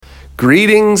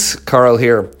Greetings, Carl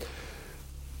here.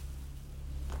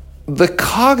 The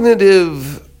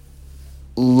cognitive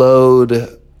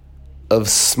load of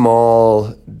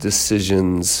small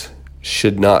decisions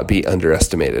should not be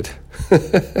underestimated.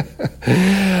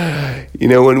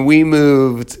 When we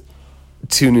moved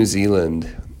to New Zealand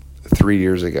 3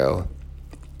 years ago,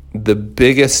 the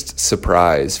biggest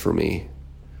surprise for me,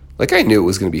 I knew it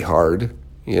was going to be hard,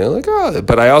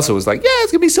 but I also was like, yeah,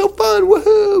 it's going to be so fun.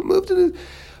 Woohoo, moved to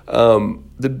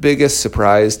the biggest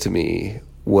surprise to me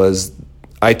was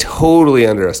I totally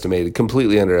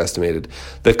completely underestimated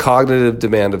the cognitive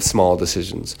demand of small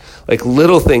decisions. Like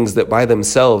little things that by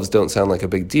themselves don't sound like a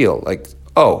big deal. Like,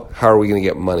 oh, how are we going to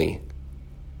get money?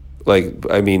 Like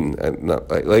banking.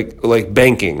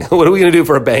 What are we going to do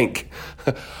for a bank?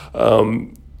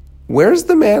 Where's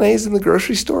the mayonnaise in the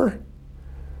grocery store?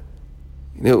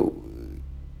 What's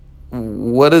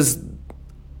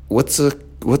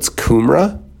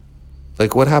kumra?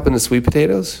 Like, what happened to sweet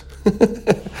potatoes? And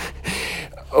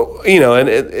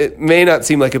it may not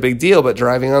seem like a big deal, but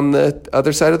driving on the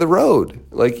other side of the road,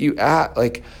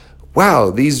 wow,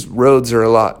 these roads are a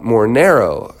lot more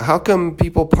narrow. How come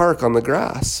people park on the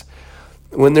grass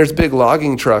when there's big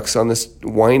logging trucks on this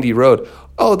windy road?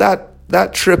 Oh,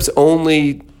 that trip's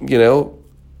only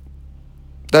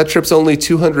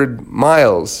 200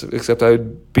 miles, except I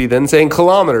would be then saying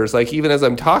kilometers. Like even as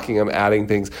I'm talking, I'm adding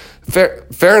things.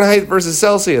 Fahrenheit versus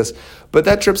Celsius. But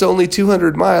that trip's only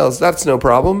 200 miles. That's no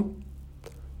problem.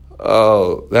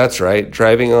 Oh, that's right.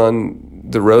 Driving on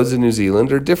the roads in New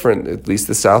Zealand are different. At least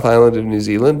the South Island of New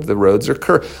Zealand, the roads are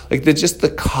curved. Just the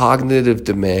cognitive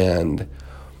demand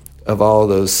of all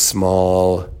those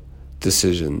small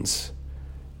decisions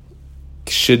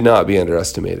should not be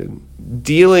underestimated.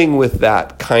 Dealing with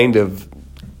that kind of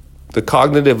the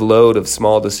cognitive load of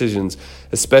small decisions,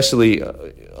 especially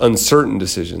uncertain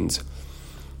decisions,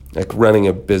 like running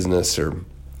a business or,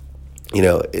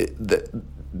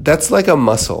 that's like a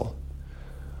muscle,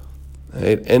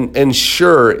 right? And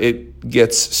sure, it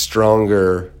gets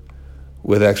stronger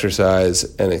with exercise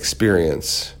and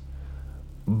experience,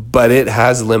 but it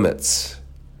has limits,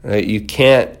 right? You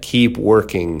can't keep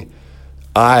working.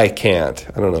 I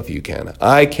don't know if you can.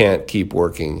 I can't keep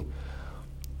working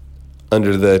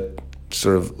under the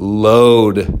sort of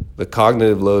load, the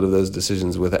cognitive load of those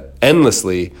decisions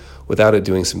endlessly without it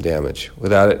doing some damage,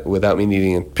 without me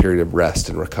needing a period of rest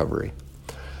and recovery.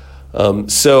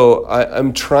 So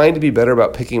I'm trying to be better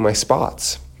about picking my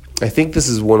spots. I think this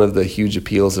is one of the huge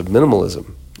appeals of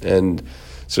minimalism and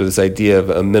sort of this idea of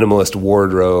a minimalist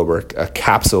wardrobe or a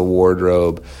capsule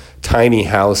wardrobe, tiny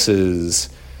houses,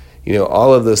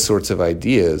 all of those sorts of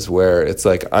ideas where it's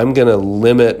like I'm going to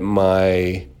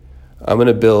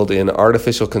build in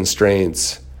artificial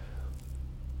constraints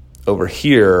over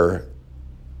here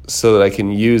so that I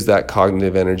can use that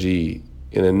cognitive energy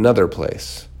in another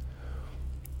place.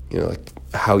 Like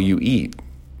how you eat.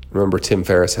 Remember Tim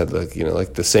Ferriss had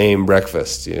the same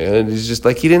breakfast, and it's just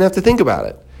like he didn't have to think about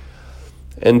it.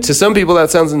 And to some people that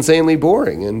sounds insanely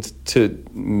boring, and to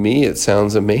me it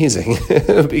sounds amazing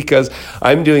because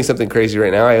I'm doing something crazy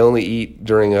right now. I only eat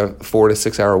during a 4 to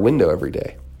 6 hour window every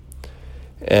day.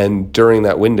 And during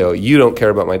that window, you don't care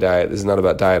about my diet. This is not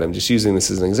about diet. I'm just using this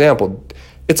as an example.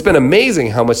 It's been amazing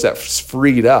how much that's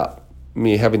freed up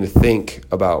me having to think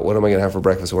about what am I going to have for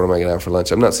breakfast, what am I going to have for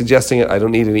lunch. I'm not suggesting it. I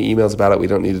don't need any emails about it. We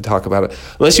don't need to talk about it.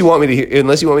 Unless you want me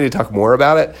to talk more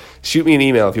about it, shoot me an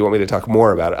email if you want me to talk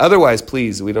more about it. Otherwise,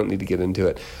 please, we don't need to get into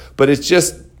it. But it's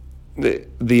just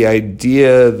the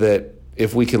idea that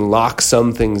if we can lock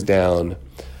some things down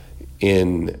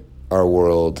in our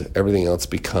world, everything else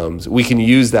becomes, we can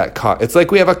use that. It's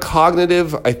like we have a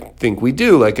cognitive, I think we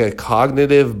do, like a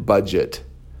cognitive budget,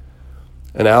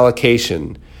 an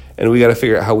allocation, and we got to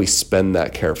figure out how we spend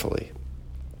that carefully.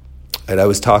 And I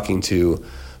was talking to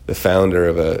the founder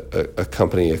of a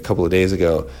company a couple of days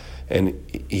ago, and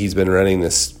he's been running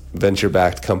this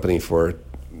venture-backed company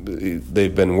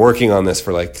they've been working on this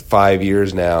for like 5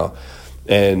 years now.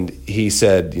 And he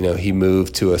said, he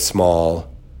moved to a small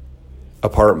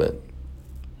apartment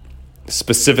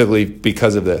specifically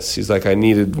because of this. He's like, I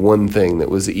needed one thing that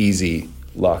was easy,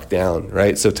 locked down,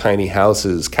 right? So tiny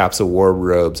houses, capsule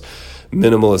wardrobes,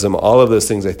 minimalism, all of those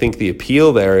things. I think the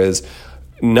appeal there is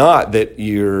not that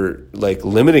you're like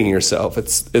limiting yourself.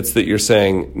 It's that you're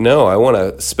saying, no, I want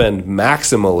to spend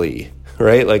maximally,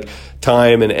 right? Like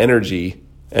time and energy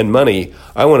and money.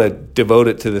 I want to devote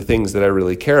it to the things that I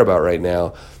really care about right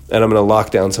now. And I'm going to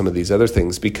lock down some of these other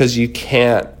things because you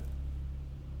can't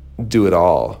do it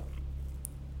all.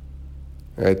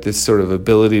 Right? This sort of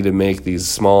ability to make these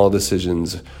small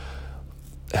decisions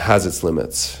has its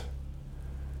limits.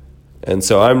 And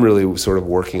so I'm really sort of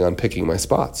working on picking my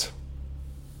spots.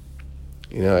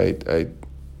 You know,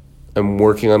 I'm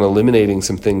working on eliminating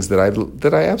some things that I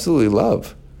absolutely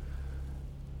love,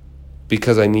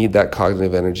 because I need that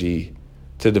cognitive energy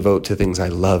to devote to things I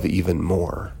love even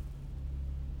more.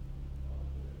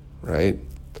 Right?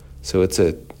 So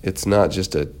it's not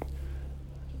just a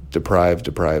deprive,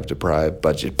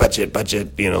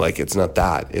 budget, you know, like it's not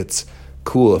that. It's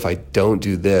cool if I don't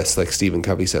do this, like Stephen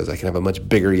Covey says, I can have a much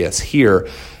bigger yes here.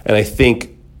 And I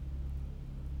think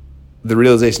the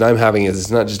realization I'm having is it's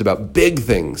not just about big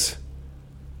things.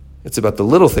 It's about the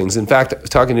little things. In fact, I was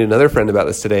talking to another friend about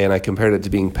this today, and I compared it to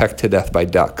being pecked to death by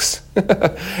ducks.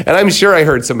 And I'm sure I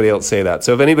heard somebody else say that.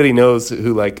 So if anybody knows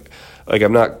who, like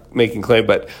I'm not making claim,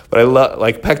 but I love,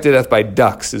 like, pecked to death by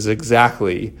ducks is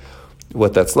exactly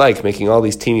what that's like, making all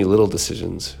these teeny little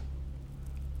decisions.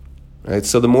 Right?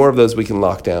 So the more of those we can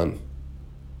lock down,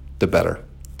 the better.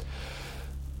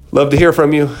 Love to hear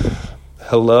from you.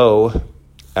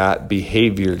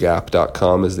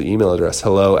 hello@behaviorgap.com is the email address.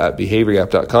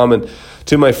 hello@behaviorgap.com. And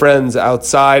to my friends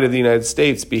outside of the United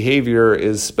States, behavior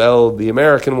is spelled the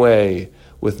American way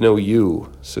with no U.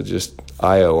 So just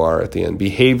IOR at the end.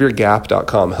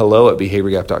 behaviorgap.com.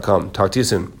 hello@behaviorgap.com. Talk to you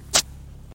soon.